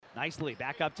Nicely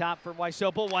back up top for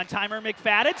Wysopal. One-timer,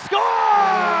 McFadden scores!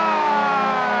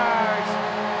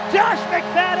 Josh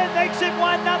McFadden makes it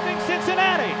 1-0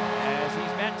 Cincinnati. As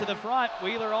he's bent to the front,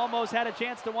 Wheeler almost had a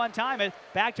chance to one-time it.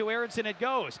 Back to Aronson it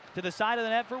goes. To the side of the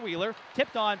net for Wheeler.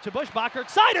 Tipped on to Bushbacher.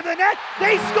 Side of the net.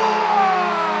 They score!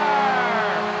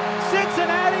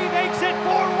 Cincinnati makes it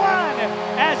 4-1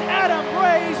 as Adam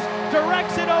Grace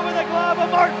directs it over the glove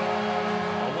of Martin.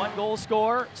 A one-goal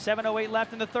score, 7:08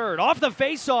 left in the third. Off the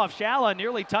face-off, Shalla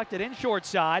nearly tucked it in short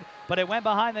side, but it went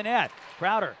behind the net.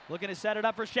 Crowder looking to set it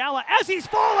up for Shalla. As he's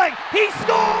falling, he scores!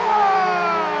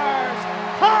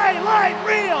 Highlight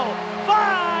reel,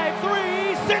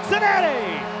 5-3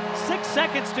 Cincinnati. 6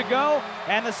 seconds to go,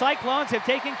 and the Cyclones have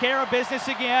taken care of business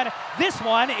again. This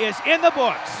one is in the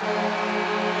books.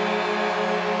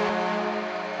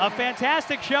 A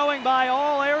fantastic showing by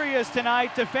all areas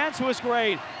tonight. Defense was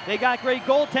great. They got great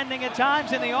goaltending at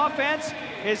times, and the offense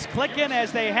is clicking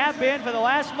as they have been for the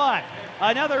last month.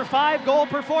 Another 5-goal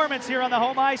performance here on the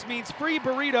home ice means free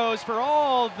burritos for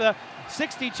all of the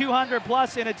 6,200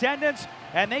 plus in attendance,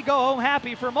 and they go home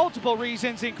happy for multiple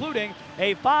reasons, including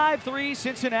a 5-3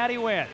 Cincinnati win.